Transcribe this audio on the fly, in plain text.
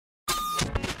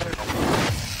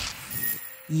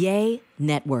Yay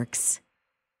Networks.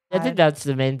 I think that's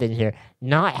the main thing here.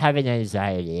 Not having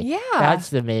anxiety. Yeah. That's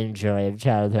the main joy of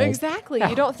childhood. Exactly.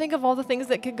 You don't think of all the things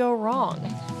that could go wrong.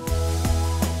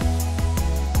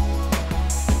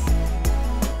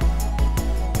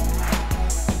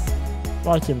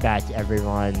 Welcome back,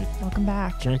 everyone. Welcome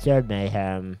back. Junkyard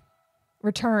Mayhem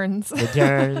Returns.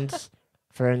 returns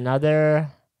for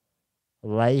another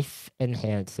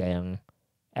life-enhancing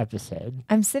episode.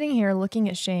 I'm sitting here looking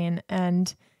at Shane,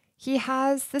 and he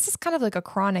has, this is kind of like a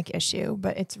chronic issue,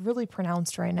 but it's really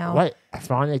pronounced right now. What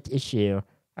chronic issue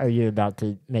are you about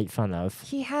to make fun of?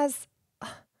 He has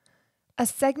a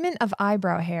segment of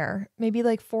eyebrow hair, maybe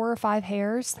like 4 or 5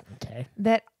 hairs, Okay.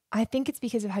 that I think it's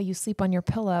because of how you sleep on your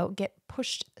pillow, get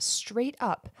pushed straight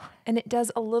up, and it does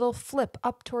a little flip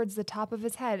up towards the top of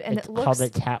his head, and It's it looks called a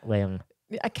cat wing.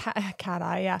 a cat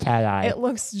eye, yeah. Cat eye. It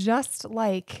looks just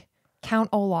like Count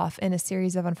Olaf in A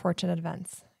Series of Unfortunate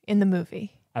Events in the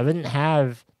movie. I wouldn't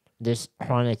have this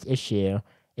chronic issue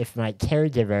if my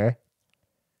caregiver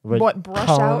would Brush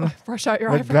out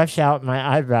your would eyebrows? brush out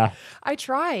my eyebrow. I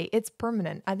try. It's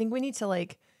permanent. I think we need to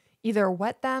like either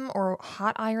wet them or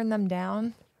hot iron them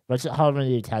down. What's it called when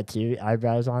you tattoo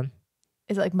eyebrows on?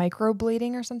 Is it like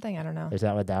microblading or something? I don't know. Is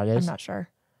that what that is? I'm not sure.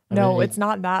 I'm No, gonna- it's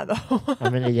not that though.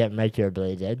 I'm going to get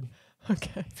microbladed.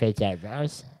 Okay. Fake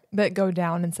eyebrows. That go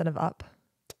down instead of up.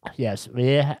 Yes,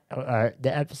 the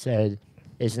episode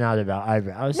is not about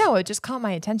eyebrows. No, it just caught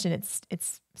my attention.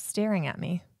 It's staring at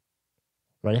me.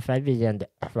 What if I began to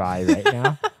cry right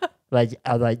now?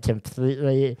 like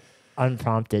completely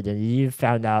unprompted, and you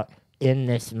found out in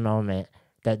this moment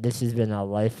that this has been a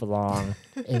lifelong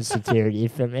insecurity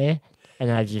for me,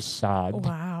 and I just sobbed.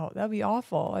 Wow, that'd be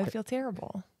awful. I feel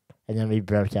terrible. And then we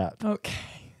broke up. Okay.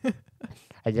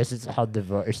 I guess it's called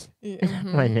divorce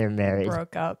Mhm. when you're married.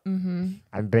 Broke up. Mm-hmm.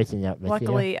 I'm breaking up with you.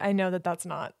 Luckily, I know that's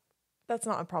not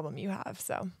a problem you have.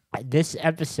 So This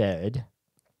episode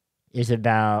is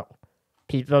about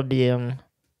people being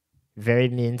very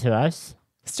mean to us.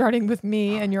 starting with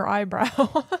me and your eyebrow.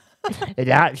 It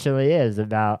actually is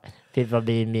about people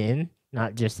being mean,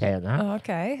 not just Hannah.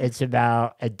 Okay. It's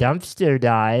about a dumpster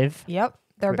dive, Yep.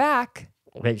 They're back.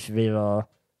 which we will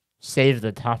save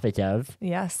the topic of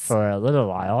Yes. for a little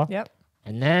while. Yep.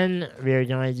 And then we're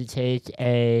going to take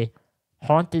a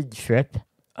haunted trip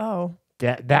Oh.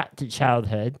 back to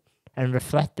childhood and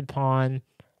reflect upon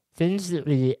things that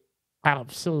we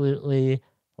absolutely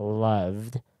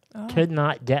loved, Oh. could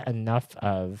not get enough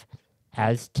of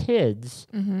as kids,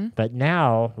 Mm-hmm. but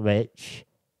now which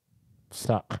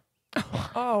suck.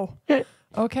 Oh.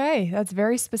 Okay. That's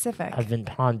very specific. I've been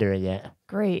pondering it,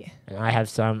 Great. and I have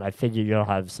some. I figure you'll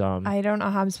have some. I don't know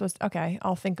how I'm supposed to. Okay.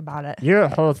 I'll think about it. Your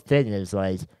whole thing is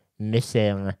like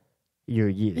missing your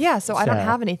youth. Yeah. So I don't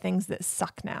have any things that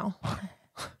suck now.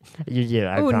 You do.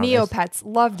 I Ooh, promise. Neopets.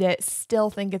 Loved it. Still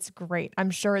think it's great.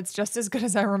 I'm sure it's just as good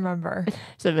as I remember.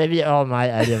 So maybe all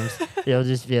my items, you'll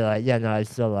just be like, yeah, no, I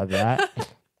still love that.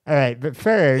 All right, but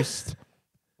first,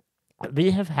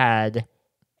 we have had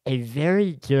a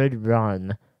very good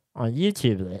run on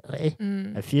YouTube lately.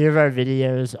 Mm. A few of our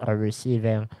videos are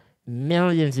receiving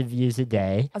millions of views a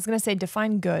day. I was going to say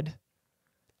define good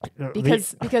We-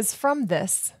 because from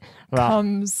this well,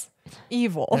 comes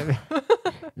evil.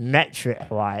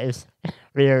 metric-wise,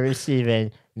 we are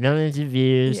receiving millions of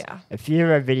views. Yeah. A few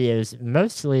of our videos,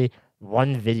 mostly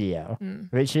one video,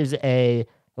 Mm. which is a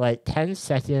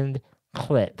 10-second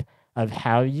clip of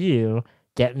how you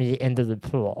get me into the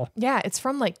pool. Yeah, it's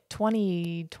from like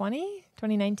 2020,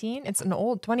 2019. It's an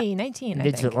old 2019, I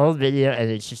It's think. an old video, and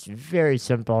it's just very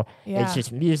simple. Yeah. It's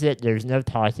just music. There's no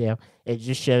talking. It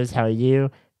just shows how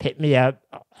you pick me up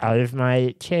out of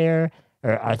my chair,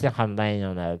 or I think I'm laying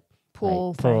on a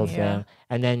Pool pool thing, yeah.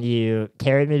 and then you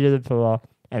carry me to the pool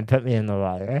and put me in the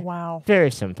water. Wow. Very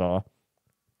simple.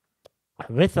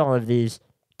 With all of these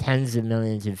tens of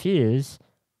millions of views,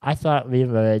 I thought we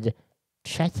would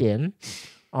check in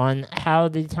on how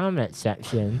the comment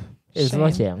section is Shame.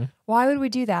 looking. Why would we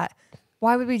do that?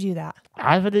 Why would we do that?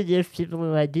 I want to give people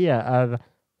an idea of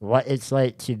what it's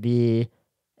like to be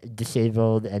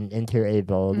disabled and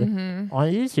interabled Mm-hmm.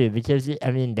 on YouTube, because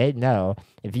they know.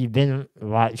 If you've been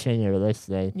watching or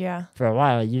listening Yeah. for a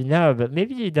while, you know, but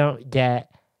maybe you don't get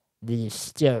the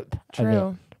scope of it.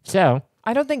 True. So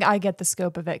I don't think I get the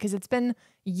scope of it because it's been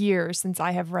years since I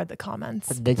have read the comments.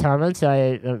 the comments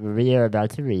we are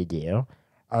about to read you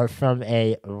are from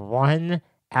a 1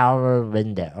 hour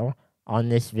window on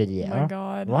this video. Oh my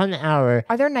God. 1 hour.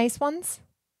 Are there nice ones?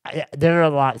 There are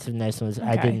lots of nice ones.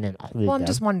 I Okay. didn't include Well, I'm them.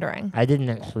 just wondering. I didn't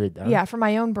include them. Yeah, for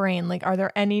my own brain, like, are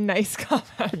there any nice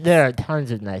comments? There are tons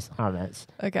of nice comments.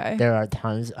 Okay. There are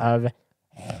tons of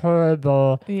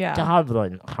horrible Yeah.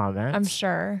 goblin comments. I'm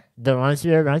sure. The ones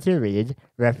we're about to read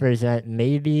represent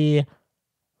maybe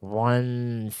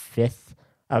 1/5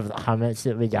 of the comments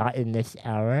that we got in this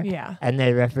hour. Yeah. And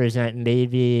they represent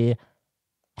maybe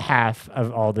half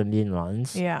of all the mean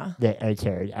ones Yeah. that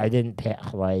occurred. I didn't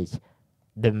pick like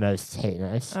the most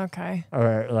heinous Okay.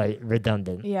 or like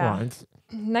redundant Yeah. ones.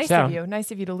 Nice So- of you.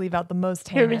 Nice of you to leave out the most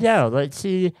Here heinous. we go. Let's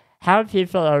see how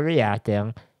people are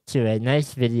reacting to a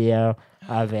nice video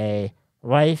of a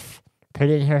wife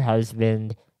putting her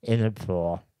husband in a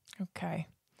pool. Okay.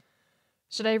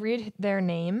 Should I read their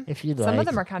name? If you'd like. Some of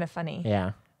them are kind of funny. Yeah.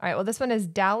 All right. Well, this one is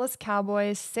Dallas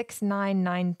Cowboys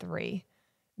 6993.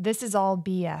 This is all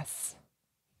BS.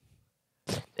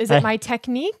 Is it my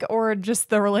technique or just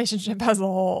the relationship as a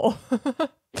whole?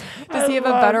 Does he have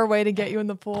a better way to get you in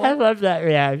the pool? I love that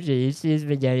reaction. He sees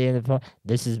me getting in the pool.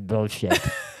 This is bullshit.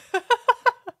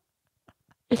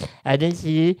 I think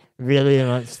he really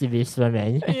wants to be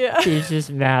swimming. Yeah. He's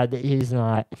just mad that he's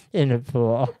not in a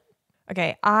pool.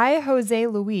 Okay. Jose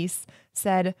Luis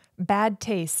said, bad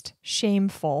taste,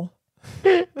 shameful.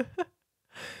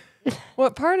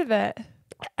 What part of it?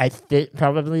 I think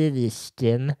probably the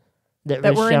skin that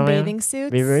That was we're in showing. bathing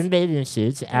suits? We were in bathing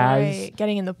suits Right,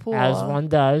 getting in the pool. as one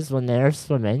does when they're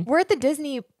swimming. We're at the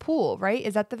Disney pool, right?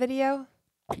 Is that the video?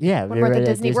 Yeah, When we're at the a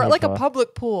Disney, we're at like pool. a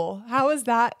public pool. How is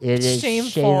that It is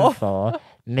shameful? shameful.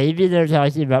 Maybe they're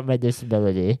talking about my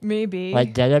disability. Maybe.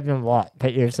 Like, get up and walk.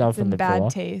 Put yourself It's in the bad pool.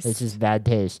 taste. This is bad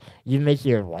taste. You make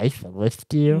your wife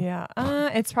lift you. Yeah.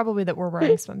 It's probably that we're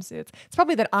wearing swimsuits. It's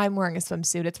probably that I'm wearing a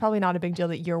swimsuit. It's probably not a big deal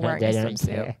that you're wearing a they don't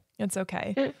swimsuit. care. It's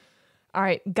okay. All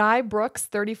right. Guy Brooks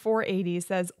 3480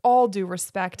 says, all due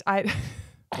respect, I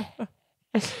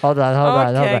Hold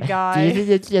on. Okay, Do Guy. you think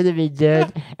it's going to be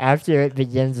good after it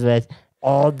begins with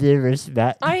all due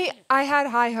respect? I had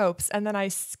high hopes and then I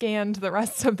scanned the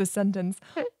rest of the sentence.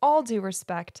 All due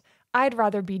respect, I'd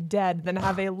rather be dead than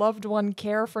have a loved one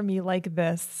care for me like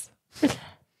this.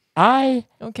 I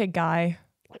Okay, Guy.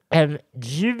 am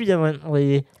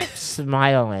jubilantly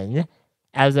smiling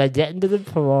as I get into the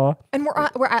pool. And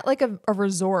we're at like a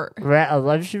resort. We're at a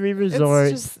luxury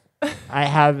resort. It's just I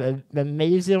have an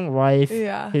amazing wife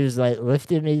Yeah. who's like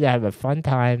lifting me to have a fun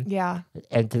time. Yeah.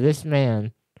 And to this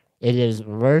man, it is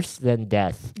worse than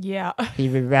death. Yeah. He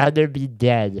would rather be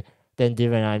dead than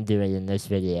do what I'm doing in this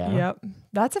video. Yep.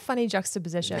 That's a funny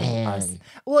juxtaposition. Us. Man.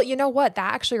 Well, you know what?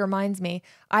 That actually reminds me.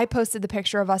 I posted the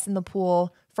picture of us in the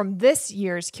pool from this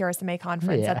year's QRSMA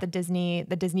conference Yeah. at the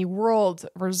Disney World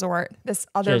Resort. This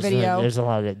other video. There's a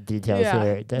lot of details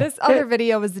here. This other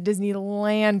video was the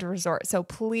Disneyland Resort. So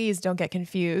please don't get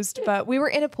confused. But we were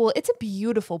in a pool. It's a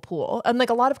beautiful pool. And like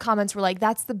a lot of comments were like,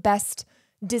 that's the best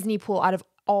Disney pool out of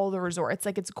all the resorts.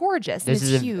 Like it's gorgeous. This and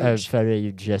is it's a huge. photo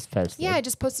you just posted. Yeah, I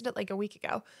just posted it like a week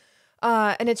ago.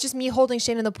 And it's just me holding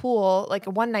Shane in the pool, like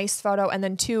one nice photo, and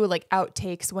then two like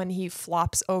outtakes when he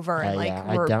flops over and like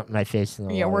I dumped my face in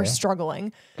the we're water.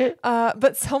 struggling.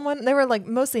 But they were like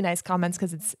mostly nice comments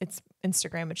because it's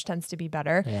Instagram, which tends to be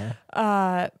better.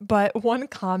 Yeah. But one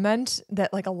comment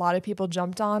that like a lot of people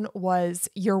jumped on was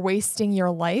 "You're wasting your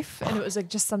life," and it was like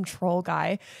just some troll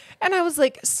guy, and I was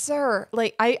like, "Sir,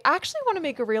 like I actually want to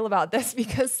make a reel about this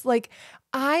because like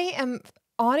I am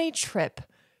on a trip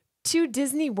to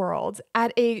Disney World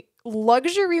at a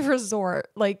luxury resort,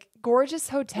 like gorgeous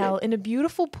hotel in a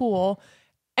beautiful pool,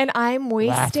 and I'm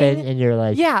wasting." Laughing and you're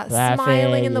like, Yeah, laughing,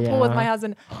 smiling in the you pool with know? my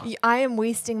husband. I am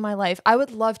wasting my life. I would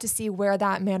love to see where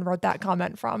that man wrote that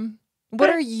comment from. What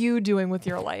are you doing with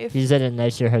your life? He's at a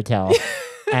nicer hotel.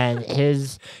 And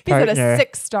his He's at partner, a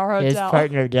 6-star his hotel.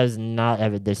 partner does not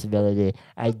have a disability.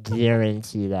 I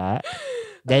guarantee that.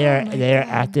 They are my they are God.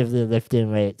 actively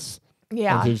lifting weights.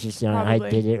 Yeah, And he's just going, I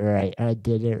probably. did it right. I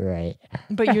did it right.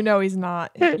 but you know he's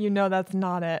not. You know that's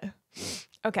not it.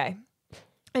 Okay.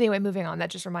 Anyway, moving on. That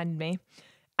just reminded me.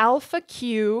 Alpha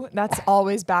Q, that's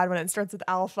always bad when it starts with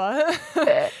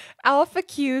alpha. Alpha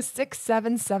Q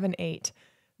 6778.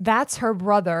 That's her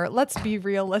brother. Let's be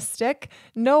realistic.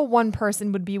 No one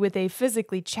person would be with a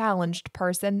physically challenged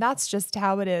person. That's just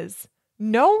how it is.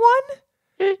 No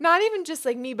one? Not even just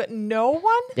like me, but no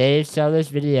one? They saw this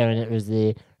video and it was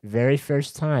the very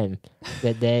first time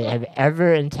that they have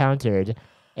ever encountered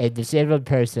a disabled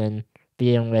person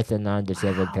being with a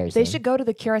non-disabled person. They should go to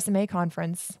the QRSMA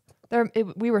conference.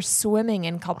 We were swimming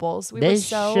in couples. They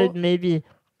should maybe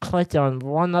click on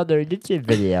one other YouTube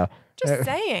video. Just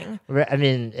saying. I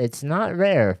mean, it's not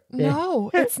rare. No,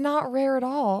 it's not rare at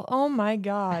all. Oh my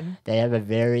God. They have a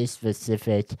very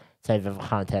specific type of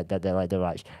content that they like to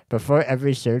watch. Before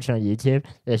every search on YouTube,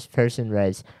 this person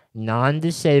writes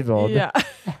non-disabled. Yeah.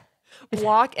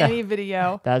 Block any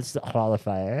video. That's the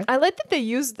qualifier. I like that they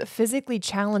used the physically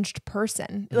challenged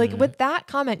person. Like with that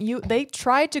comment, they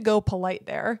tried to go polite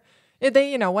there.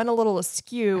 They, went a little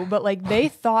askew, but like they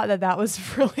thought that was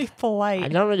really polite. I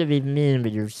don't want to be mean,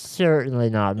 but you're certainly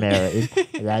not married.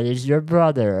 That is your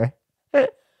brother.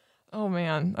 Oh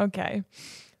man. Okay.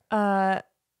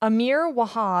 Amir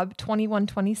Wahab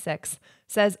 2126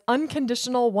 says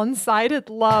unconditional one-sided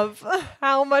love.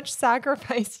 How much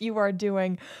sacrifice you are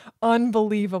doing.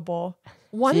 Unbelievable.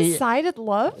 One-sided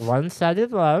love?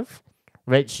 One-sided love,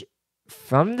 which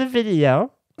from the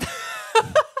video,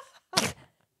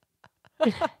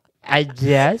 I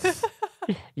guess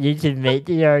you can make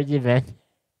the argument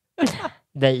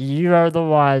that you are the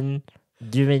one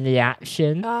doing the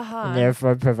action and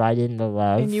therefore providing the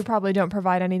love. And you probably don't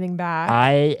provide anything back.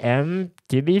 I am,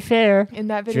 to be fair, in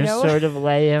that video, just sort of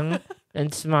laying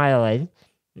and smiling.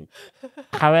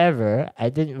 However, I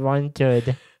didn't want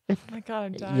to oh my God,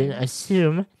 I'm dying.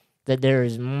 assume that there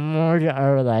is more to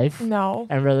our life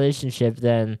and relationship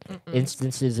than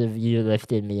instances of you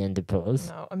lifting me into pools.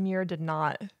 No, Amir did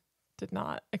not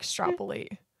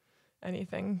extrapolate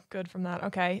anything good from that.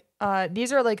 Okay.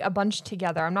 These are like a bunch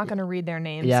together. I'm not going to read their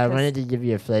names. Yeah, I wanted to give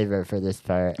you a flavor for this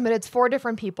part. But it's 4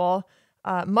 different people.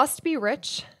 Must be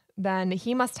rich. Then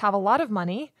he must have a lot of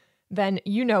money. Then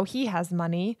he has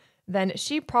money. Then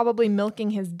she probably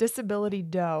milking his disability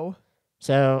dough.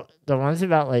 So the ones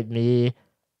about like me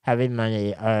having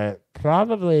money are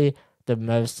probably the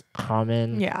most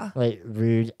common, like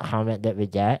rude comment that we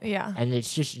get. Yeah. And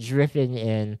it's just dripping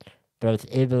in both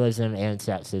ableism and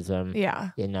sexism.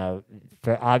 Yeah.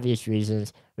 For obvious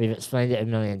reasons. We've explained it a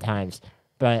million times.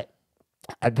 But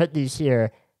I put these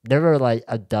here. There were like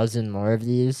a dozen more of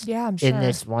these I'm sure. in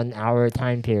this 1 hour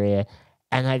time period.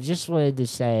 And I just wanted to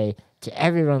say to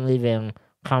everyone leaving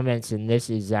comments in this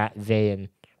exact vein,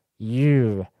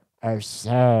 you are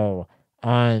so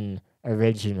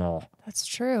unoriginal. That's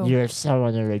true. You're so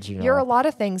unoriginal. You're a lot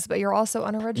of things, but you're also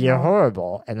unoriginal. You're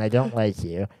horrible, and I don't like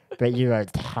you. But you are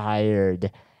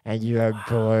tired, and you are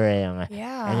boring.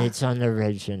 Yeah. And it's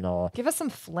unoriginal. Give us some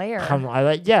flair. Come on,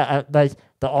 like the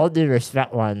all due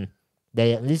respect one.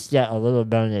 They at least get a little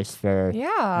bonus for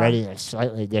writing a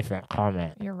slightly different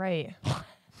comment. You're right.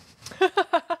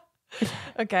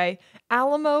 Okay,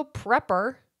 Alamo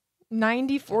Prepper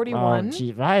 9041. Oh,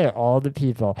 gee, why are all the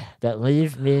people that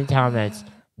leave mean comments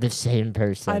the same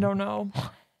person? I don't know.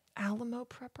 Alamo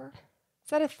Prepper? Is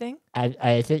that a thing?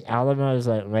 I think Alamo is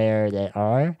like where they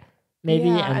are, maybe.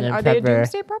 Yeah, and then are Pepper, they a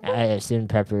doomsday prepper? I assume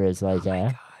Pepper is like Oh my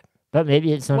God. But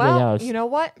maybe it's something else. You know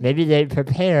what? Maybe they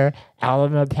prepare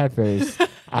Alamo peppers.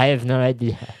 I have no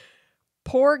idea.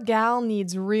 Poor gal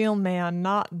needs real man,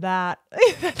 not that.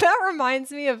 That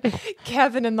reminds me of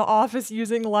Kevin in The Office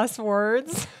using less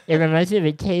words. It reminds me of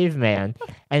a caveman,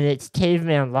 and it's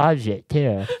caveman logic,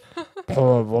 too.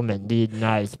 Poor woman need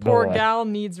nice boy. Poor gal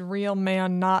needs real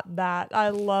man, not that. I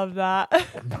love that.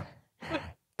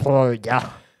 Poor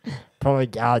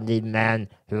gal need man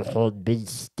who hold big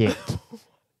stick.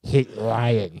 Hit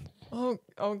lion. Oh,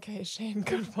 okay, Shane.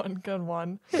 Good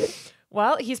one.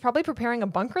 Well, he's probably preparing a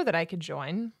bunker that I could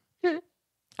join.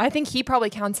 I think he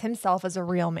probably counts himself as a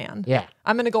real man. Yeah.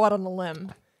 I'm going to go out on a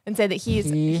limb and say that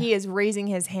he is raising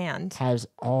his hand. Has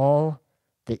all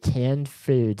the canned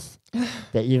foods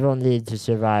that you will need to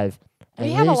survive.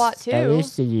 We have a lot, too. At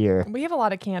least a year. We have a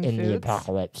lot of canned foods. In the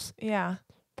apocalypse. Yeah.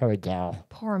 Poor gal.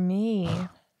 Poor me.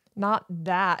 Not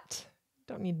that.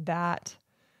 Don't need that.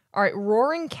 All right,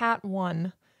 Roaring Cat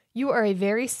 1. You are a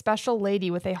very special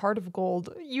lady with a heart of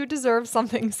gold. You deserve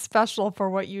something special for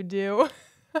what you do.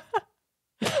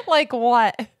 Like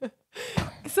what?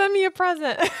 Send me a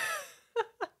present.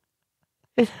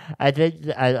 I think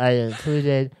I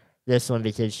included this one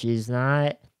because she's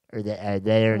not, or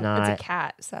they are not. It's a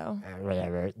cat, so.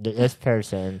 Whatever. This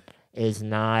person is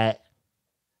not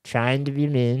trying to be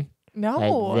mean. No.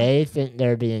 Like, they think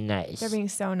they're being nice. They're being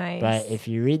so nice. But if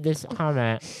you read this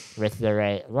comment with the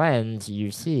right lens,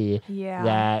 you see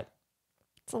that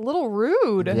it's a little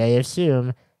rude. They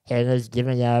assume Hannah's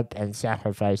giving up and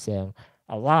sacrificing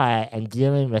a lot and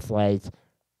dealing with like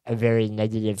a very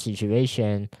negative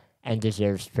situation and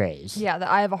deserves praise. Yeah, that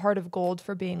I have a heart of gold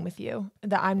for being with you.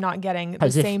 That I'm not getting the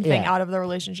same thing out of the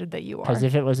relationship that you are. Because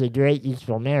if it was a great,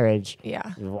 useful marriage,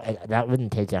 yeah, that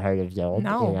wouldn't take a heart of gold.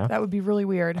 No, you know? That would be really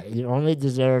weird. You only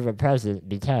deserve a present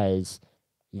because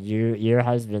your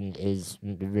husband is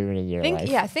ruining your life.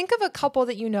 Yeah, think of a couple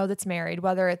that you know that's married,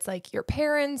 whether it's like your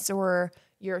parents or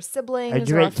your siblings or a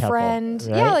great couple, friend.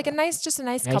 right? Yeah, like a nice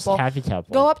couple. Happy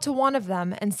couple. Go up to one of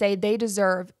them and say they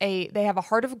have a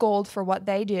heart of gold for what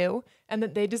they do and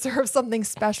that they deserve something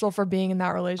special for being in that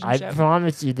I relationship.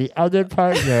 promise you, the other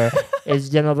partner is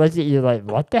gonna look at you like,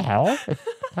 "What the hell?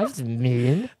 That's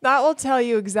mean." That will tell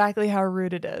you exactly how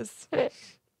rude it is.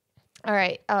 All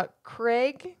right.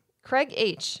 Craig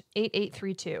H,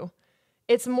 8832.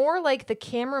 It's more like the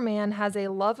cameraman has a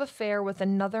love affair with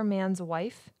another man's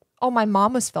wife. Oh, my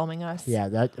mom was filming us. Yeah,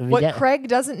 What Craig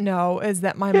doesn't know is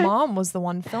that my mom was the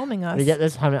one filming us. we get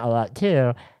this comment a lot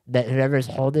too. That whoever's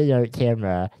holding our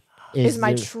camera is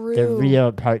the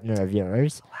real partner of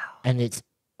yours, and it's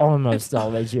almost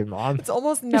always your mom. It's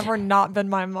almost never not been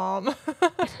my mom.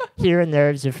 Here and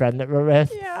there is a friend that we're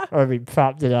with, Yeah. or we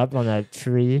propped it up on a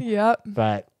tree. Yep.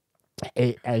 But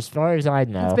as far as I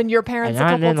know, It's been your parents and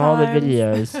a I'm couple in times. all the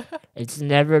videos, it's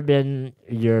never been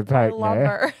your I partner. love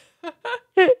her.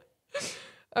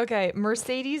 Okay,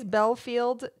 Mercedes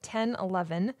Belfield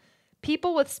 1011.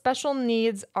 People with special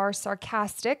needs are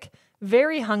sarcastic,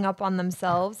 very hung up on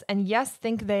themselves, and yes,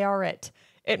 think they are it.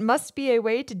 It must be a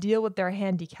way to deal with their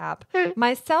handicap.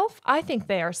 Myself, I think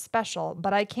they are special,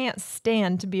 but I can't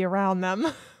stand to be around them.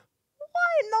 What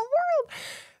in the world?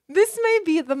 This may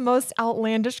be the most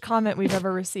outlandish comment we've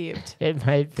ever received. It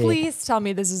might be. Please tell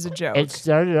me this is a joke. It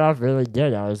started off really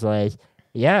good. I was like,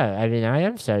 yeah, I mean, I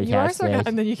am sarcastic. You are sarcastic,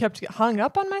 and then you kept hung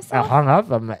up on I myself? hung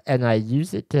up on and I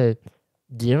use it to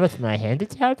deal with my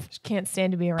handicap. Just can't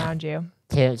stand to be around you.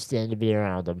 Can't stand to be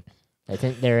around them. I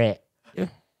think they're it.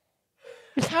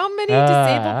 How many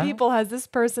disabled people has this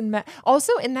person met?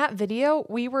 Also, in that video,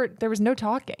 there was no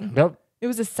talking. Nope. It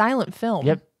was a silent film.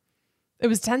 Yep. It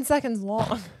was 10 seconds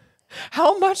long.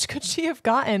 How much could she have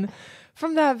gotten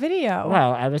from that video?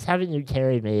 Well, I was having you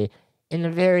carry me in a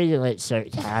very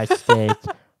sarcastic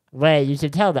way. You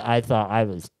should tell that I thought I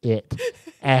was it.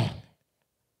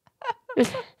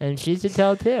 And she should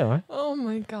tell too. Oh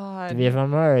my God. Do we have one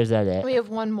more or is that it? We have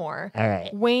one more. All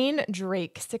right. Wayne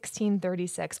Drake,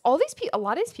 1636. A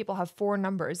lot of these people have 4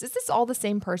 numbers. Is this all the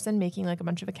same person making like a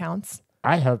bunch of accounts?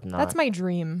 I hope not. That's my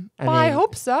dream. I I mean,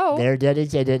 hope so. They're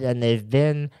dedicated and they've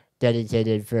been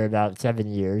dedicated for about 7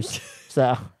 years.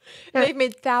 So They've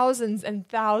made thousands and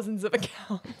thousands of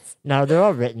accounts. no, they're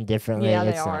all written differently. Yeah, they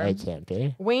It's not- are. It can't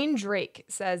be. Wayne Drake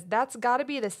says, that's got to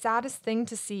be the saddest thing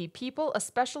to see. People,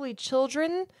 especially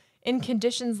children, in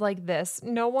conditions like this.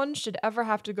 No one should ever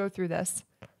have to go through this.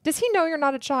 Does he know you're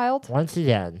not a child? Once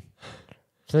again,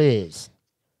 please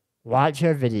watch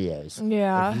our videos.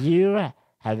 Yeah. If you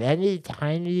have any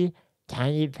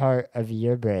tiny part of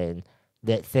your brain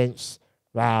that thinks,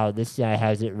 wow, this guy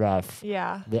has it rough.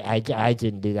 Yeah. I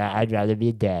didn't do that. I'd rather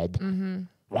be dead. Mm-hmm.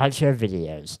 Watch our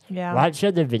videos. Yeah. Watch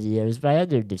other videos by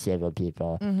other disabled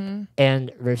people. Mm-hmm.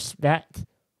 And respect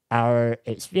our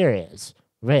experience,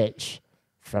 which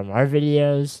from our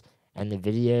videos and the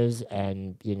videos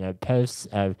and, posts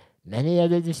of many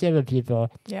other disabled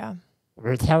people, Yeah.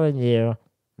 we're telling you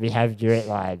we have great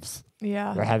lives.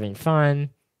 Yeah. We're having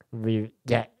fun. We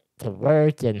get to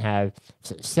work and have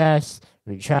success.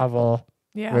 We travel.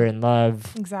 Yeah. We're in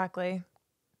love. Exactly.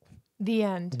 The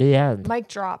end. The end. Mic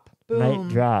drop. Boom.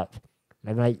 Mic drop.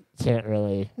 My mic can't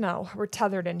really No, we're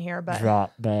tethered in here, but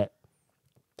drop, but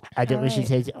I think we should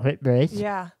Alright. take a quick break.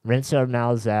 yeah, Rinse our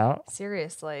mouths out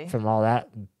seriously. from all that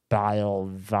bile.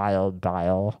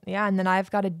 Yeah, and then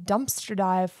I've got a dumpster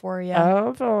dive for you.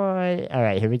 Oh boy. All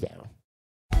right, here we go.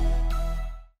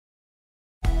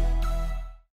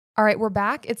 All right, we're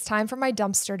back. It's time for my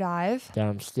dumpster dive.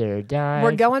 Dumpster dive.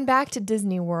 We're going back to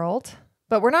Disney World,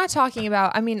 but we're not talking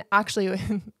about, actually,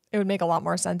 it would make a lot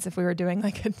more sense if we were doing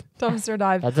like a dumpster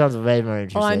dive That sounds way more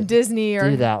interesting. on Disney or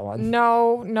Do that one.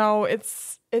 No,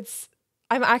 it's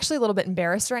I'm actually a little bit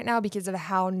embarrassed right now because of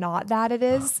how not that it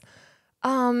is.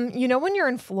 When you're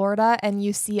in Florida and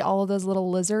you see all of those little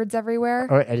lizards everywhere?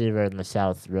 Or anywhere in the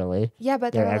South, really. Yeah,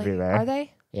 but they're they're like, everywhere. are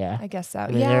they? Yeah. I guess so. I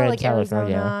mean, they're Yeah, in like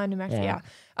California. Arizona, New Mexico. Yeah.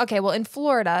 Yeah. Okay, well, in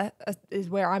Florida is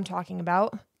where I'm talking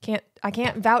about. I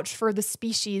can't vouch for the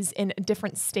species in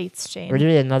different states, Shane. We're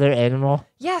doing another animal.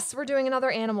 Yes, we're doing another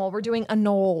animal. We're doing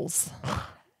anoles.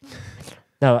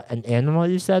 No, an animal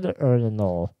you said or an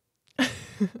anole?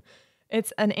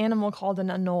 It's an animal called an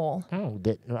anole. Oh,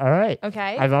 all right.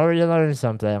 Okay. I've already learned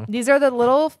something. These are the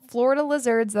little Florida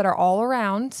lizards that are all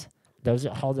around. Those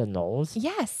are called anoles?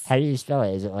 Yes. How do you spell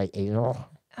it? Is it like anal?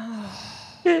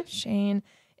 Shane.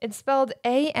 It's spelled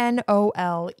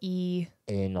A-N-O-L-E.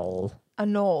 Anal.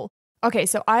 Anole. Okay,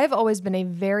 so I've always been a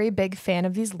very big fan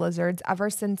of these lizards ever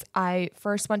since I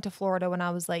first went to Florida when I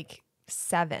was like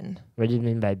 7. What do you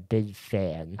mean by big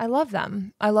fan? I love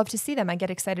them. I love to see them. I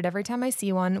get excited every time I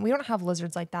see one. We don't have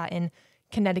lizards like that in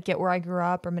Connecticut, where I grew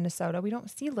up, or Minnesota, we don't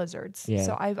see lizards. Yeah.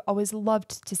 So I've always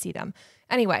loved to see them.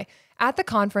 Anyway, at the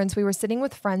conference, we were sitting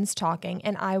with friends talking,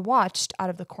 and I watched out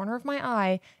of the corner of my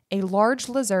eye a large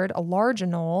lizard, a large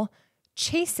anole,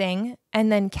 chasing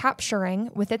and then capturing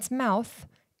with its mouth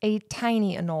a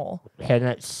tiny anole. And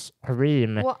that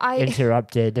scream Well, I-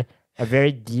 interrupted a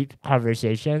very deep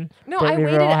conversation. No, that I we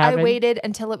were waited. all I having. waited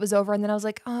until it was over, and then I was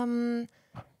like, I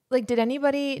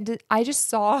just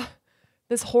saw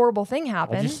this horrible thing I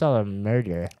happen. just saw a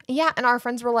murder. Yeah, and our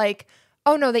friends were like,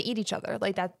 "Oh no, they eat each other."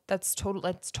 Like that's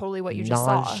totally what you just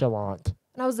saw. Nonchalant.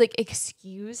 And I was like,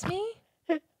 "Excuse me?"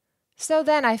 So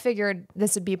then I figured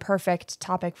this would be a perfect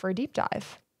topic for a deep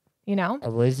dive. You know? A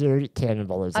lizard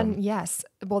cannibalism. Yes.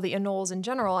 Well, the anoles in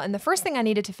general. And the first thing I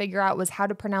needed to figure out was how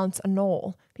to pronounce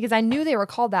anole, because I knew they were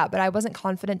called that, but I wasn't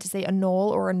confident to say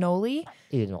anole or anole.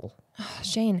 Anal.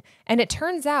 Shane. And it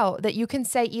turns out that you can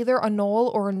say either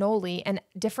anole or anole, and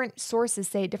different sources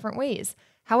say it different ways.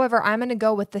 However, I'm going to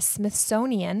go with the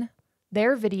Smithsonian,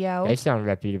 their video. They sound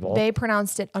reputable. They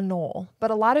pronounced it anole,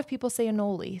 but a lot of people say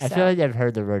anole. I So. feel like I've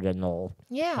heard the word anole.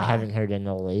 Yeah. I haven't heard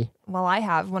anole. Well, I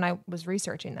have when I was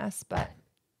researching this, but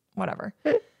whatever.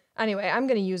 Anyway, I'm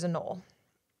going to use anole.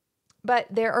 But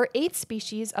there are 8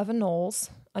 species of anoles.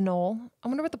 Anole. I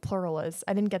wonder what the plural is.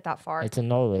 I didn't get that far. It's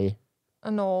anole.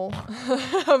 Anole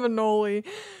of anole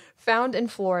found in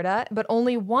Florida, but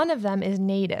only one of them is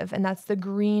native, and that's the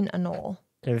green anole.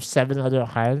 There's 7 other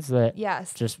kinds that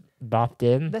Yes. just bopped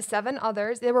in. The 7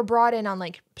 others, they were brought in on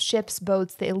like ships,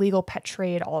 boats, the illegal pet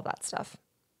trade, all of that stuff.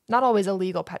 Not always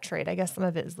illegal pet trade. I guess some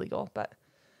of it is legal, but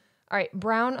all right.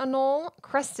 Brown anole,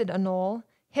 crested anole,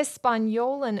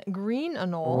 Hispaniolan green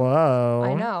anole. Whoa.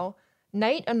 I know.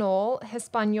 Night anole,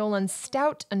 Hispaniolan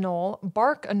stout anole,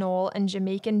 bark anole, and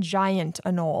Jamaican giant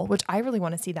anole, which I really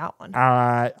want to see that one.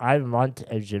 I want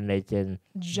a Jamaican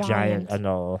giant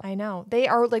anole. I know. They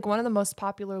are like one of the most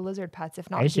popular lizard pets, if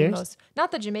Are not you the serious? most.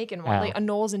 Not the Jamaican one. Oh. Like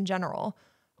anoles in general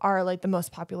are like the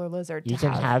most popular lizard You to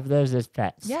can have those as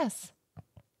pets. Yes,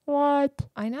 What?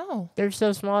 I know. They're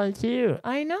so small and cute.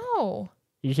 I know.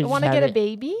 You should You want to just get have a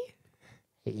baby?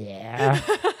 Yeah.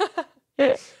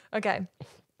 Okay.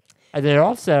 And they're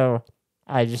also,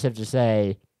 I just have to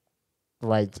say,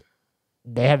 like,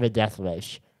 they have a death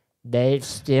wish. They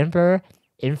scamper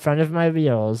in front of my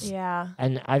wheels, Yeah,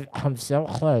 and I'm so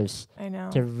close I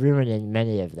know. to ruining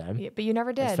many of them. Yeah, but you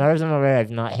never As did. far as I'm aware,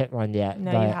 I've not hit one yet.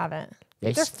 No, but you haven't.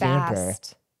 They They're scamper.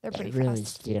 fast. They're They pretty really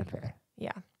fast. scamper.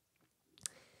 Yeah.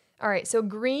 All right. So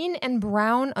green and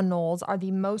brown anoles are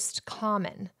the most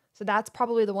common. So that's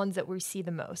probably the ones that we see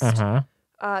the most.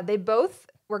 Uh-huh. They both,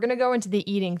 we're going to go into the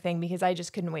eating thing because I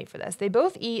just couldn't wait for this. They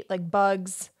both eat like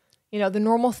bugs, you know, the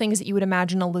normal things that you would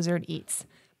imagine a lizard eats.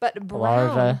 But brown,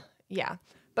 Larva. yeah.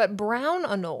 But brown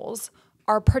anoles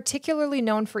are particularly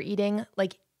known for eating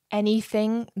like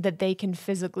anything that they can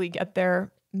physically get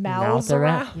their mouths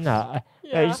around. No. Are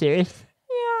Yeah. you serious?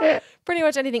 Yeah. Pretty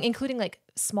much anything, including like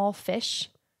small fish.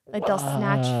 Like they'll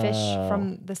snatch fish Wow.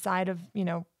 from the side of, you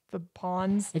know, the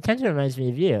ponds. It kind of reminds me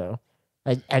of you.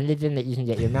 Like, anything that you can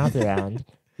get your mouth around,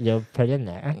 you'll put in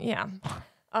there. Yeah.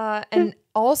 And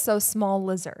also small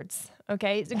lizards.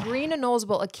 Okay. So green anoles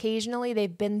will occasionally,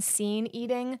 they've been seen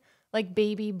eating like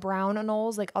baby brown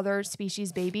anoles, like other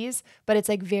species babies, but it's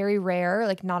like very rare,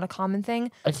 like not a common thing.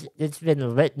 It's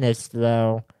been witnessed,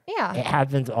 though. Yeah. It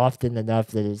happens often enough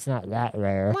that it's not that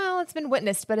rare. Well, it's been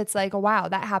witnessed, but it's like, oh, wow,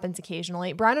 that happens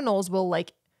occasionally. Brown anoles will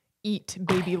like eat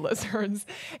baby lizards,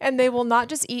 and they will not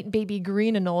just eat baby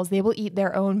green anoles, they will eat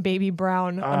their own baby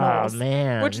brown anoles. Oh,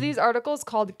 man. Which these articles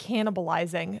called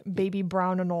cannibalizing baby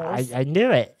brown anoles. I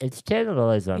knew it. It's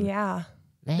cannibalism. Yeah.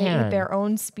 Man. They eat their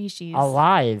own species.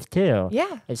 Alive, too.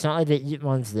 Yeah. It's not like they eat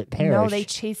ones that perish. No, they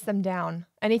chase them down.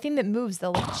 Anything that moves,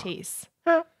 they'll like chase.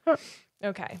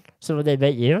 Okay. So would they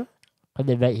bet you? Would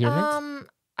they bet humans?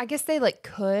 I guess they like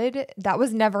could. That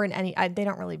was never in any. They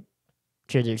don't really.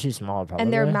 Sure, they're too small, probably.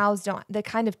 And their mouths don't. The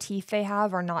kind of teeth they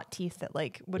have are not teeth that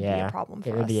like would be Yeah, a problem for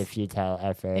It us. would be a futile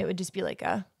effort. It would just be like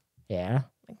a Yeah.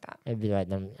 like that. It'd be like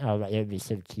them. Oh, it would be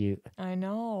so cute. I know.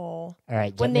 All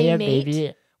right, When get me they a mate,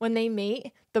 baby. When they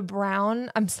mate, the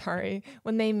brown. I'm sorry.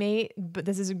 When they mate, but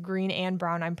this is green and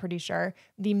brown. I'm pretty sure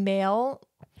the male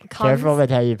comes. Careful with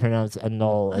how you pronounce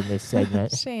anole in this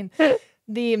segment. Shane.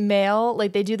 The male,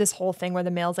 like they do this whole thing where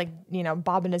the male's like, you know,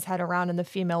 bobbing his head around, and the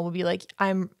female will be like,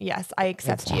 yes, I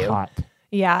accept It's you. hot.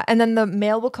 Yeah. And then the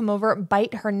male will come over,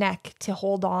 bite her neck to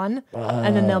hold on,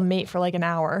 and then they'll mate for like an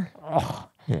hour. Oh,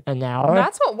 an hour?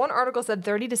 That's what one article said,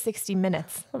 30 to 60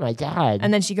 minutes. Oh my god.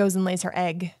 And then she goes and lays her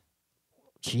egg.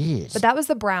 Jeez. But that was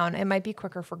the brown. It might be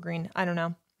quicker for green. I don't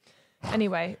know.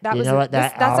 Anyway, that You was know what,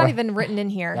 that's that not hour- even written in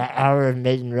here. That hour of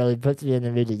maiden really puts me in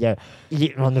the mood to go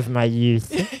eat one of my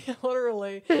youth.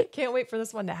 Literally. Can't wait for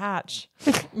this one to hatch.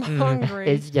 I'm hungry.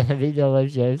 It's going to be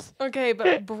delicious. Okay,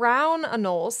 but brown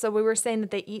anoles, so we were saying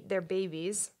that they eat their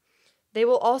babies. They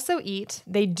will also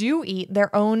they do eat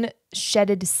their own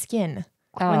shedded skin.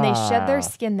 When they shed their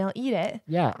skin, they'll eat it,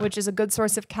 Yeah. which is a good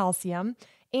source of calcium.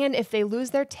 And if they lose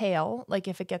their tail, like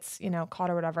if it gets, caught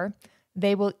or whatever,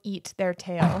 they will eat their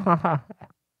tail.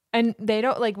 And we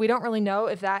don't really know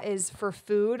if that is for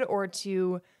food or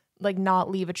to not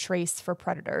leave a trace for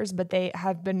predators, but they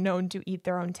have been known to eat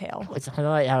their own tail. It's kind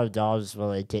of like how dogs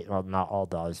will take, well, not all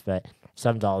dogs, but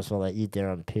some dogs will eat their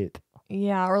own poop.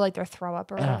 Yeah, or their throw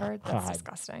up or whatever. That's God.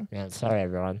 disgusting. Man, sorry,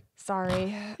 everyone.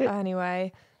 Sorry.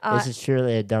 Anyway. This is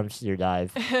truly a dumpster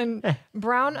dive. And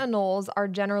brown anoles are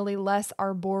generally less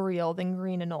arboreal than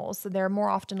green anoles. So they're more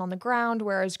often on the ground,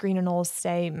 whereas green anoles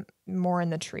stay more in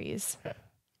the trees.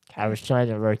 I was trying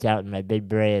to work out in my big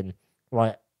brain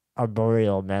what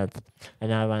arboreal meant.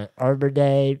 And I went, Arbor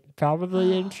Day,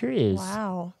 probably in trees.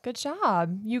 Wow. Good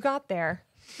job. You got there.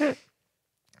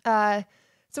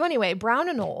 So anyway, brown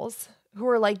anoles, who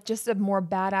are just a more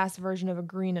badass version of a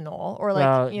green anole, or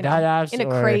badass in a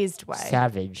or crazed way.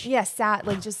 Savage. Yeah,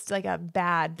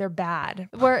 they're bad.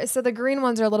 So the green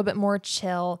ones are a little bit more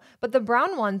chill, but the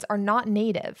brown ones are not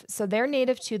native. So they're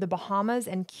native to the Bahamas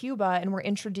and Cuba and were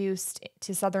introduced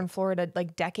to southern Florida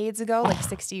decades ago,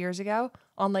 60 years ago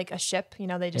on a ship,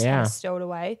 they just kind of stowed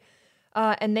away.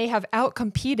 And they have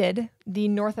outcompeted the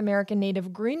North American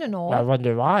native green anole. I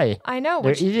wonder why. I know.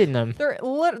 They're eating them.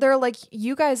 They're like,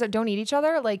 you guys don't eat each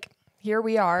other. Here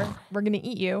we are. We're going to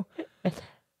eat you. You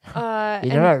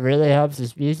know what really helps the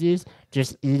species?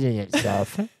 Just eating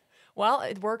itself. Well,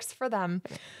 it works for them.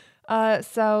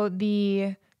 So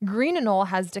the green anole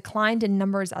has declined in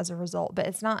numbers as a result, but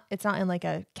it's not in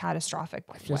a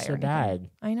catastrophic way. Just so or anything. bad.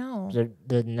 I know.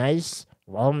 The nice,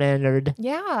 well-mannered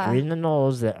Yeah. green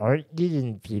anoles that aren't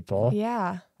eating people,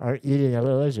 Yeah. aren't eating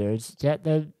other lizards, yet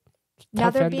they're Now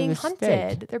tough they're end of being the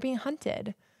hunted. stick. They're being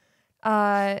hunted.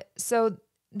 So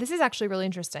this is actually really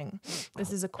interesting.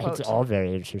 This is a quote. It's all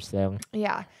very interesting.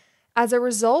 Yeah. As a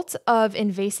result of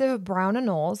invasive brown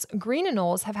anoles, green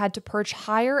anoles have had to perch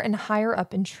higher and higher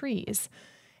up in trees.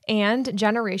 And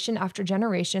generation after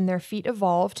generation, their feet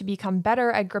evolve to become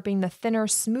better at gripping the thinner,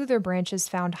 smoother branches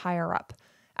found higher up.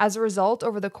 As a result,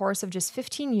 over the course of just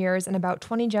 15 years and about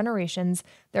 20 generations,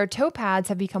 their toe pads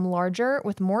have become larger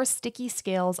with more sticky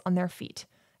scales on their feet.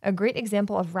 A great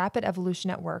example of rapid evolution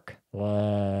at work.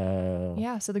 Whoa.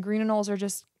 Yeah, so the green anoles are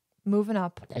just moving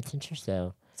up. That's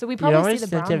interesting. So we You probably always see the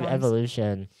think brown of ones.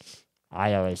 evolution,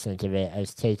 I always think of it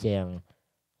as taking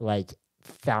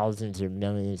thousands or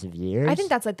millions of years. I think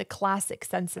that's the classic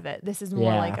sense of it. This is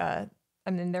more Yeah.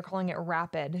 they're calling it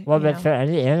rapid. Well, you but know? for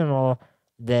any animal,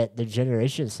 that the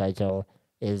generation cycle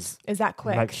is Is that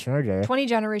quick? much shorter. 20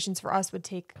 generations for us would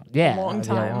take Yeah, a long it'd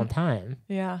be time. a long time.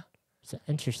 Yeah. So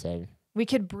interesting. We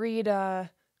could breed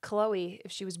Chloe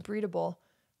if she was breedable.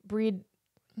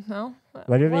 No?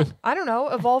 What do we? I don't know.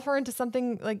 Evolve her into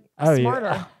something Oh,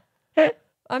 smarter.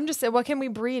 I'm just saying, what can we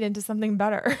breed into something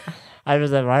better? I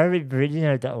was like, why are we breeding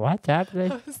her? What's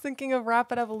happening? I was thinking of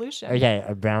rapid evolution. Okay,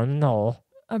 a brown anole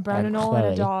A brown and anole and a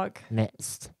Chloe. dog.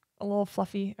 mixed. A little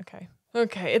fluffy.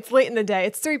 Okay, it's late in the day.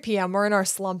 It's 3 p.m. We're in our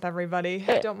slump, everybody.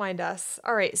 Don't mind us.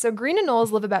 All right, so green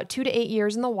anoles live about 2 to 8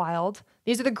 years in the wild.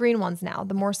 These are the green ones now,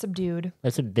 the more subdued.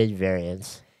 That's a big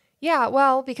variance. Yeah,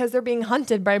 well, because they're being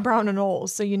hunted by brown anoles,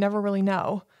 so you never really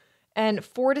know. And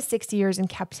 4 to 6 years in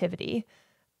captivity.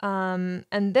 And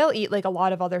they'll eat a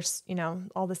lot of other,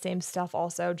 all the same stuff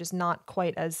also, just not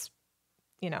quite as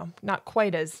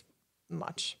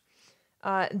much.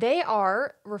 They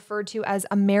are referred to as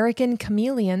American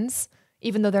chameleons,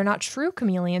 even though they're not true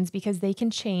chameleons because they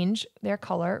can change their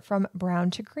color from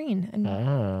brown to green and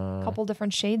a couple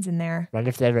different shades in there. Wonder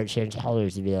if they ever change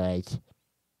colors to be like,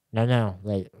 no,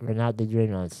 we're not the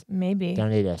green ones. Maybe.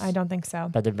 Don't eat us. I don't think so.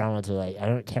 But the brown ones are like, I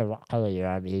don't care what color you're,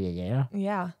 I'm eating you.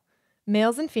 Yeah.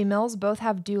 Males and females both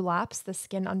have dewlaps, the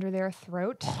skin under their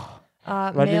throat.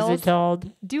 What is it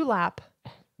called? Dewlap.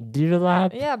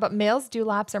 Dewlap? Yeah, but males'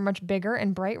 dewlaps are much bigger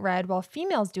and bright red, while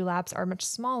females' dewlaps are much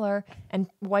smaller and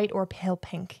white or pale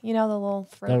pink. The little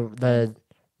throat. The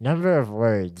number of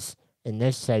words in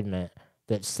this segment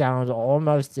that sound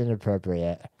almost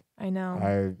inappropriate I know.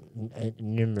 are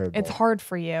innumerable. It's hard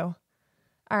for you.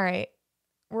 All right.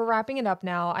 We're wrapping it up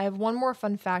now. I have one more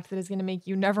fun fact that is going to make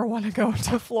you never want to go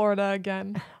to Florida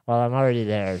again. Well, I'm already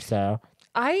there, so.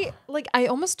 I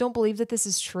almost don't believe that this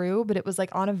is true, but it was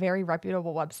on a very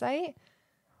reputable website.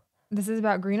 This is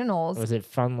about green anoles. Was it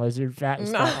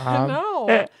funlizardfacts.com?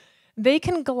 No. They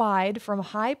can glide from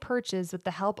high perches with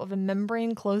the help of a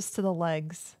membrane close to the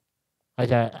legs.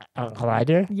 Like a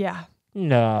glider? Yeah,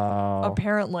 No.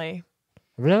 apparently.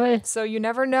 Really? So you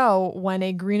never know when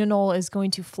a green anole is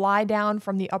going to fly down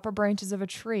from the upper branches of a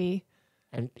tree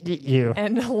And eat you.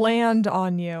 and land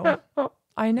on you.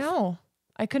 I know.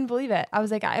 I couldn't believe it. I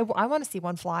was like, I want to see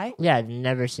one fly. Yeah, I've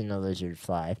never seen a lizard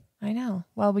fly. I know.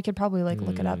 Well, we could probably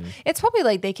look it up. It's probably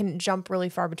like they can jump really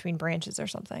far between branches or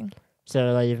something.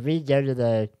 So like if we go to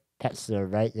the pet store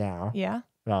right now, Yeah.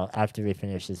 well, after we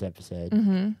finish this episode,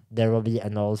 Mm-hmm. there will be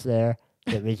anoles there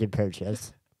that we can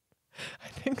purchase. I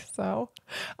think so.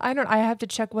 I have to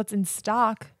check what's in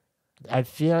stock. I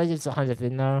feel like it's the kind of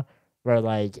thing though, where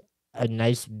like a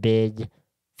nice big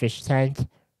fish tank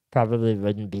probably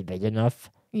wouldn't be big enough.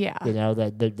 Yeah. You know,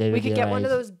 that they We would could be get one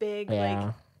of like- those big, Yeah.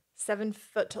 like 7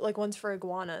 foot, like ones for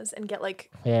iguanas and get like,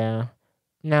 Yeah.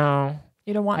 No.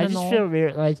 you don't want I an just anole. feel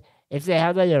weird. Like, if they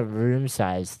had like a room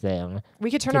size thing. We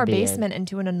could turn to our be in. basement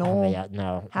into an Oh my anole God, no.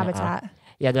 nuh-uh. habitat.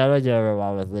 Yeah, that would go over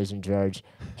well with Liz and George.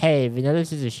 Hey, we know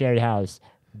this is a shared house,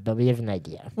 but we have an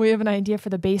idea. We have an idea for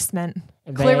the basement.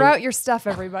 And Clear by, out your stuff,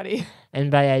 everybody. And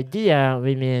by idea,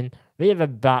 we mean we have a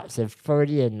box of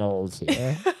 40 anoles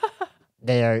here.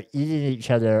 They are eating each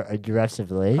other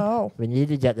aggressively. Oh. We need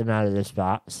to get them out of this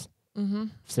box. Mm-hmm.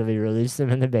 So we release them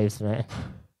in the basement.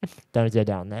 Don't go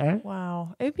down there.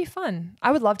 Wow. It would be fun.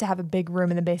 I would love to have a big room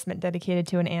in the basement dedicated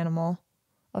to an animal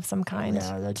of some kind.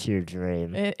 No, that's your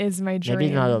dream. It is my dream.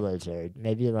 Maybe not a lizard.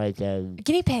 Maybe like a...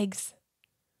 Guinea pigs.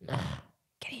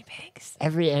 Guinea pigs.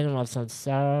 Every animal sounds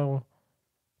so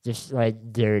just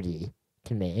like dirty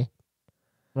to me.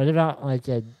 What about like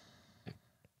a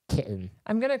kitten?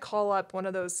 I'm going to call up one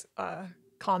of those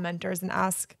commenters and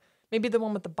ask, maybe the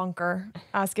one with the bunker,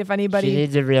 ask if She anybody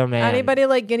needs a real man. anybody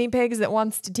like guinea pigs that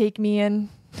wants to take me in.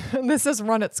 This has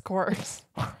run its course.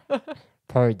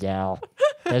 Poor gal.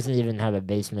 Doesn't even have a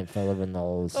basement full of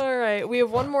anoles. All right. We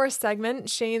have one more segment,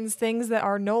 Shane's things that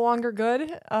are no longer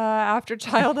good after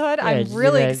childhood. Yeah, I'm she's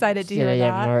really gonna- excited to she's hear gonna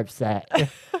get that. more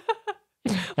upset.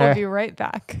 We'll be right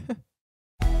back.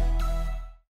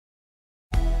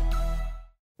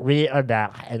 We are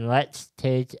back, and let's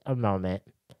take a moment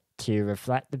to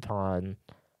reflect upon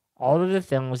all of the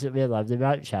things that we loved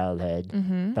about childhood,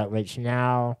 Mm-hmm. but which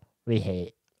now we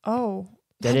hate. Oh,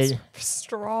 Getting, that's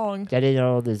strong. getting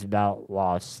old is about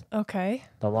loss, Okay.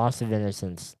 the loss of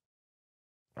innocence.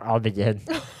 I'll begin.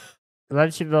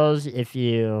 Lunchables, if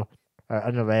you are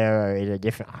unaware or in a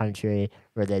different country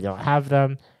where they don't have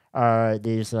them, are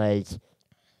these like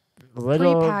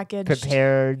little Prepackaged.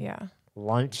 prepared Yeah.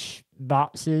 lunch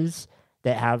boxes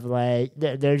that have like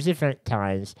there's different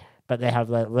kinds, but they have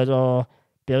like little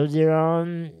build your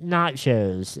own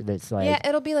nachos. That's like Yeah,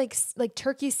 it'll be like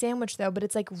turkey sandwich though, but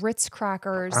it's like Ritz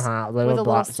crackers little with a little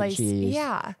blocks slice. of cheese.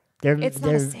 Yeah. they're It's not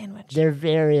they're a sandwich. they're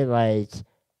very like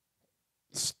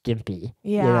skimpy.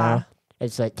 Yeah. You know?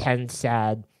 It's like 10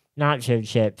 sad nacho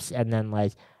chips and then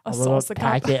like A little salsa cup.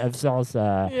 packet of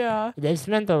salsa. Yeah. It's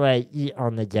meant to like eat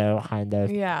on the go kind of.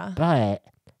 Yeah. But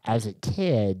as a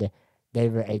kid, they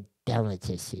were a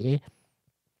delicacy.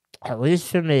 At least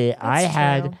for me, I That's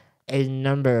had true. a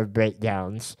number of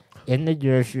breakdowns in the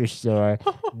grocery store,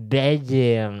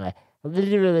 begging,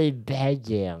 literally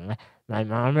begging my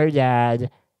mom or dad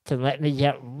to let me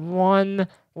get one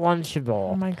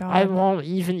Lunchable. Oh my God. I won't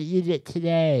even eat it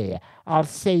today. I'll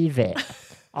save it.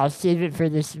 I'll save it for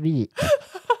this week.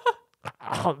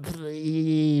 Oh,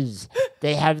 please.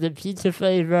 They have the pizza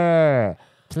flavor.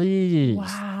 Please.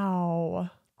 Wow.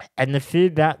 And the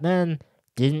food back then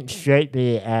didn't strike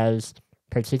me as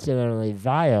particularly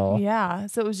vile. Yeah.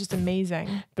 So it was just amazing.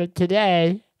 But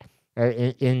today, or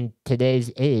in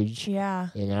today's age, Yeah.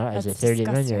 you know, as a That's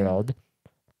 31-year-old,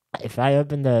 if I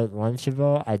opened a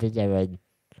Lunchable, I think I would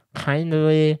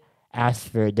kindly ask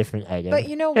for a different item. But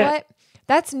you know what?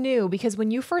 That's new because when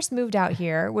you first moved out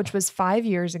here, which was 5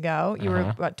 years ago, you were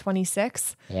what,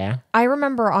 26? Yeah. I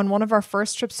remember on one of our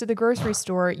first trips to the grocery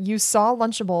store, you saw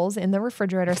Lunchables in the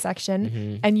refrigerator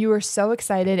section and you were so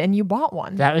excited and you bought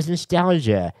one. That was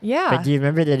nostalgia. Yeah. But do you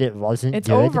remember that it wasn't It's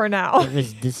good? over now. It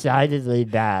was decidedly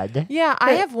bad. Yeah,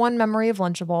 I have one memory of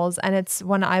Lunchables, and it's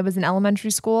when I was in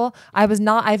elementary school.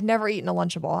 I've never eaten a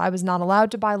Lunchable. I was not allowed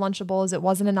to buy Lunchables. It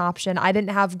wasn't an option. I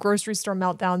didn't have grocery store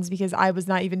meltdowns because I was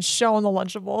not even shown the Lunchables.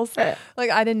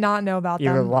 Like, I did not know about You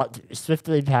them. were walked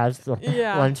swiftly past the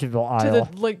Yeah. Lunchable To aisle.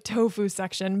 the like tofu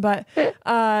section. But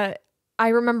I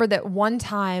remember that one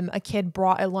time a kid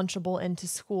brought a Lunchable into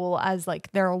school as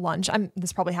like their lunch.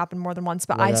 This probably happened more than once,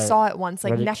 but What I a- saw it once,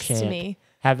 like what a next to champ. me.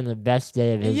 having the best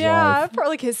day of his Yeah, life. for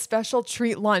like his special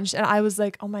treat lunch. And I was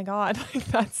like, oh my God, like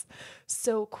that's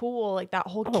so cool. Like that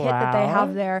whole kit that they have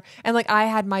Wow. there. And like I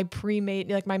had my pre-made,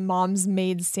 like my mom's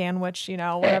made sandwich,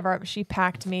 whatever she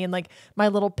packed me, and like my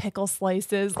little pickle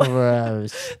slices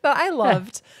Gross. that I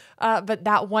loved. But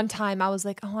that one time I was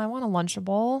like, oh, I want a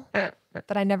Lunchable,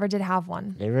 but I never did have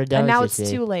one. They were a And now it's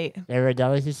delicacy. too late. They were a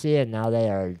delicacy, and now they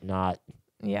are not.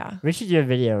 Yeah. We should do a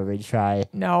video where we try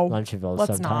No. Lunchables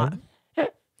Let's sometime. not.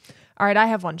 All right, I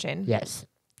have one, Shane. Yes.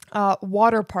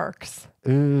 Water parks.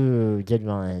 Ooh, good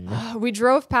one. We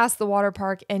drove past the water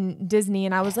park in Disney,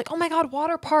 and I was like, oh my God,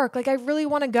 water park. Like, I really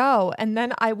want to go. And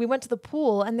then we went to the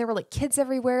pool, and there were like kids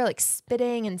everywhere, like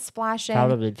spitting and splashing.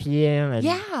 Probably PM and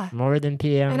Yeah. more than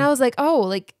PM. And I was like, oh,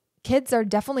 like kids are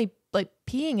definitely like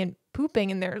peeing and pooping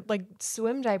in their like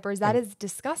swim diapers. That is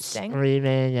disgusting.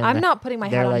 Screaming. And I'm not putting my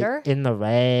they're head like under. in the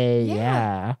way. Yeah.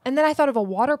 Yeah. And then I thought of a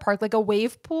water park, like a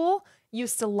wave pool.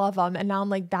 Used to love them. And now I'm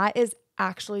like, that is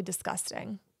actually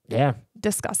disgusting. Yeah.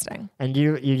 Disgusting. And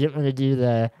you didn't want to do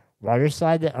the water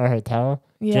slide that our hotel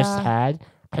just Yeah. had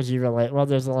because you were like, well,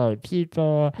 there's a lot of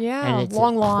people. Yeah. And it's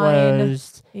Long line.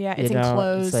 enclosed. Yeah. You It's know, it's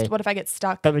enclosed. like- What if I get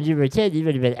stuck? But when you were a kid, you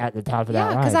would have been at the top of that Yeah,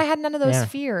 line. because I had none of those Yeah.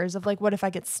 fears of like, what if I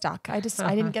get stuck? I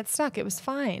didn't get stuck. It was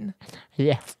fine.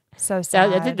 Yeah. So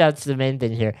sad. I think that's the main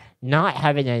thing here. Not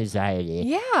having anxiety.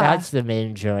 Yeah. That's the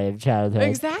main joy of childhood.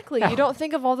 Exactly. You don't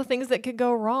think of all the things that could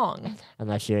go wrong.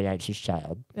 Unless you're an anxious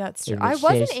child. That's true. In I which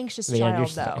was an case, anxious we child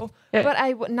understand. though,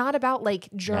 but not about like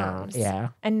germs. Yeah.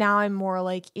 And now I'm more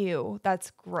like, ew,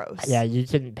 that's gross. Yeah, you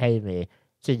couldn't pay me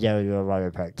to go to a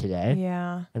water park today.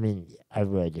 Yeah. I mean, I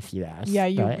would if you asked. Yeah,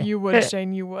 but- you would,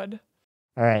 Shane, you would.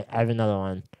 All right, I have another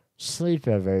one.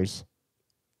 Sleepovers.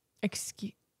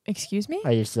 Excuse me?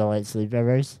 Are you still like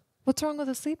sleepovers? What's wrong with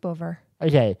a sleepover?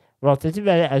 Okay, well, think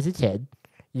about it as a kid.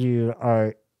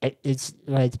 It's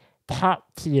like top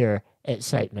tier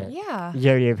excitement. Yeah. You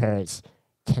go to your parents.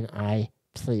 Can I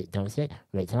please,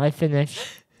 wait till I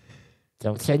finish.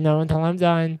 Don't say no until I'm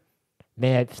done.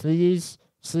 May I please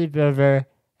sleep over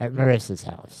at Marissa's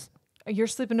house? You're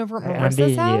sleeping over at I'm being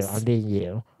Marissa's house? I'm being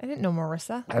you. I didn't know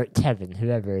Marissa. Or Kevin,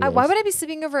 whoever it is. Why would I be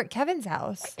sleeping over at Kevin's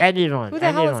house? Anyone. Who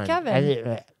the hell is anyone,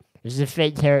 Kevin? This is a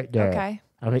fake character. Okay.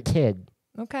 I'm a kid.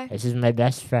 Okay. This is my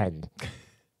best friend.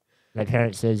 My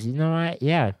parents says, you know what?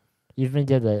 Yeah, you've been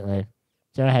good lately.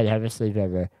 Go ahead, have a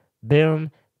sleepover.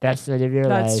 Boom. Best night of your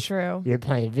That's life. true. You're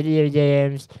playing video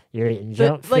games. You're eating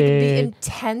junk food. Like the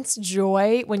intense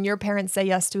joy when your parents say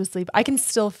yes to a sleep. I can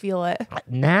still feel it.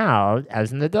 Now,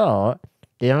 as an adult,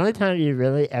 the only time you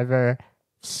really ever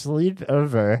sleep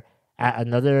over at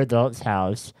another adult's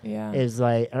house Yeah. is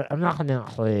like, I'm not going to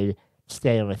include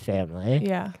staying with family,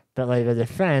 Yeah. but like with a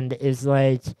friend is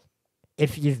like,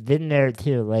 if you've been there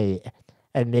too late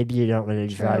and maybe you don't want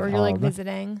to True. drive Or home, you're like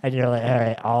visiting. and you're like, all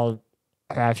right, I'll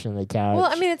crash on the couch. Well,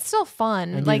 I mean, it's still fun.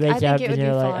 And you Like, I wake think up it and would be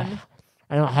you're like, fun.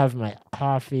 I don't have my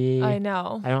coffee. I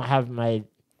know. I don't have my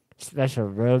special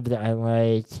robe that I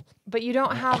like. But you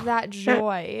don't have that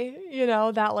joy,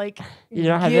 that like You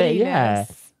don't have it, yeah.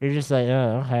 giddiness. You're just like,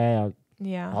 oh, okay,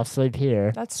 Yeah. I'll sleep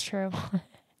here. That's true.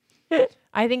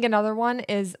 I think another one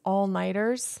is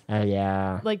all-nighters. Oh,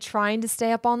 yeah. Like trying to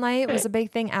stay up all night was a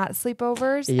big thing at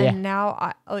sleepovers. Yeah. And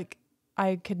now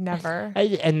I could never.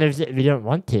 And we don't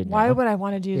want to. Why now. would I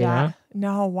want to do You that?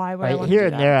 No, why would I Like want to here do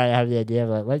and that? there, I have the idea of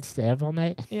like, let's stay up all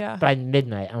night. Yeah. By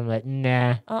midnight, I'm like,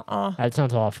 nah, that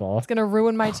sounds awful. It's going to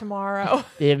ruin my tomorrow.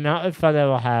 The amount of fun I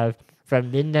will have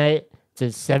from midnight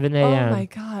to 7 a.m. Oh my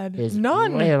God. is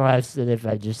None. way less than if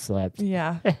I just slept.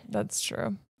 Yeah, that's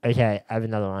true. Okay, I have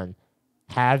another one.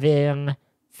 Having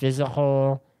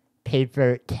physical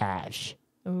paper cash.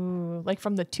 Ooh, like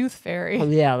from the Tooth Fairy. Oh,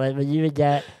 yeah, like when you would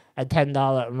get a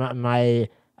 $10, my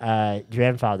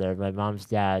grandfather, my mom's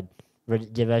dad,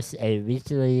 would give us a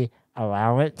weekly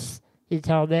allowance, he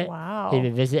called it. Wow. He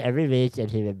would visit every week and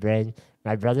he would bring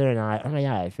my brother and I, oh my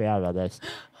God, I forgot about this.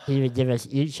 He would give us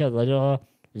each a little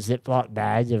Ziploc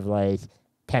bag of like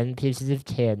 10 pieces of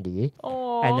candy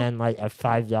Oh. and then like a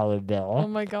 $5 bill. Oh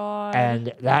my God.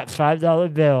 And that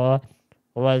 $5 bill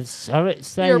was so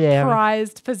exciting Your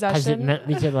prized because possession. it meant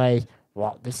we could like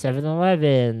walk to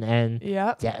 7-Eleven and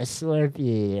Yep. get a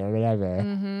Slurpee or whatever.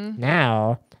 Mm-hmm.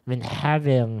 Now, I mean,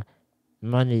 having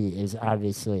money is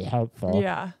obviously helpful,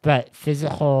 Yeah. but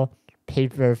physical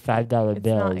paper $5 It's not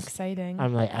bills, exciting.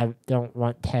 I'm like, I don't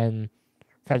want 10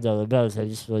 $5 bills. I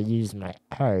just will use my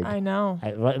card. I know.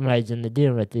 What am I going to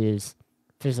do with these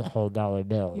physical dollar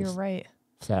bills? You're right.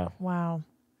 So Wow.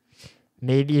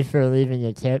 maybe for leaving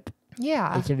a tip,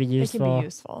 Yeah. it can be It useful can be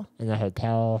useful. in a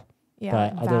hotel, Yeah.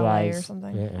 but valet otherwise, or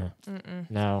something. uh-uh. Mm-mm.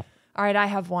 No. All right, I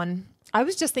have one. I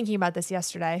was just thinking about this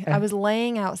yesterday. I was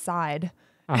laying outside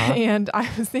Uh-huh. and I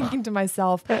was thinking to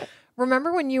myself,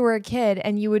 remember when you were a kid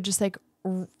and you would just like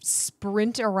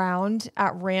sprint around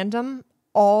at random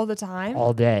all the time?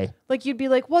 All day. Like you'd be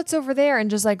like, what's over there? And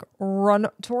just like run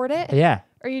toward it. Yeah.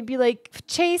 Or you'd be like,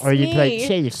 chase Or me. you'd play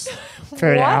chase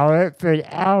for an What? hour. For an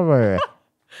hour.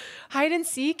 Hide and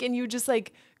seek. And you just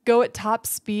like go at top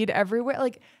speed everywhere.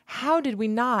 Like, how did we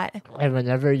not? And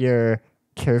whenever your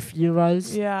curfew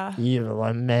was, Yeah. you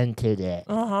lamented it.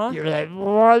 Uh-huh. You're like,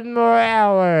 1 more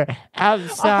hour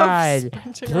outside,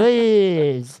 sprinting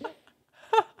please.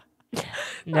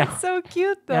 No, That's so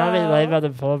cute though. now we lay by the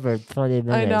pool for 20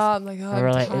 minutes. I know. I'm like, oh, And we're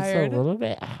I'm like, tired. it's a little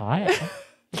bit hot.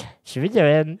 Should we do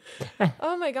it?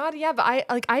 Oh my God. Yeah. But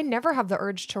I never have the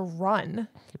urge to run.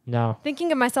 No.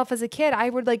 Thinking of myself as a kid, I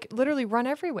would like literally run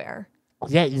everywhere.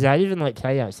 Yeah, it's not even like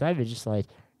playing outside, but just like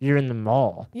you're in the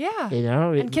mall. Yeah. You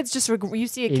know? And kids just, you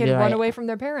see a You'd kid be run like, away from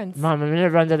their parents. Mom, I'm going to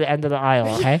run to the end of the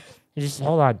aisle, okay? You just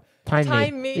hold on.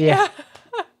 Time me. Yeah.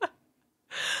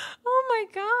 Oh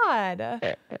my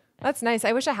God. That's nice.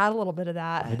 I wish I had a little bit of We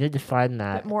that. need to find A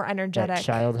that, bit more energetic. that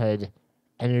childhood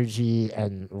energy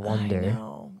and wonder. I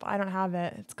know, but I don't have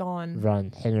it. It's gone.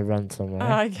 Run. Hit a run somewhere.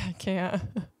 I can't.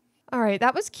 All right.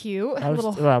 That was cute. That A was-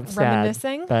 little well, I'm sad,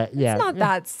 reminiscing. but yeah. It's not yeah.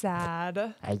 that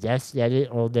sad. I guess getting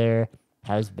older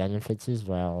has benefits as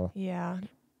well. Yeah.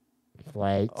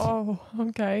 Like Oh,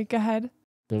 okay. Go ahead.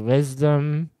 the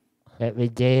wisdom that we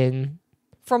gain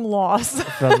From loss.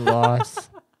 from loss.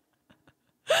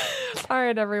 All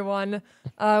right, everyone.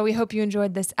 We hope you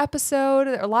enjoyed this episode.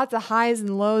 There are lots of highs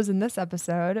and lows in this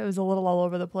episode. It was a little all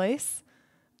over the place.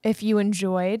 If you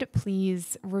enjoyed,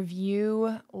 please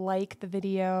review, like the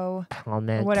video,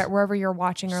 Comment. wherever you're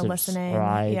watching or listening.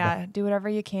 Subscribe. Yeah, do whatever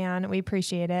you can. We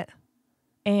appreciate it.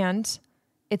 And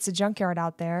it's a junkyard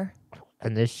out there.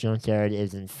 And this junkyard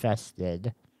is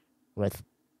infested with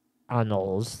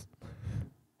Anoles.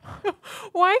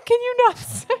 Why can you not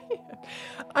say it?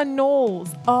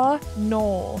 Anoles. A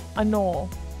knoll. A knoll.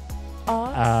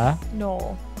 A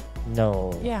knoll.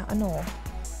 No. Yeah, a knoll.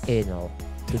 Anal.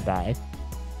 Goodbye.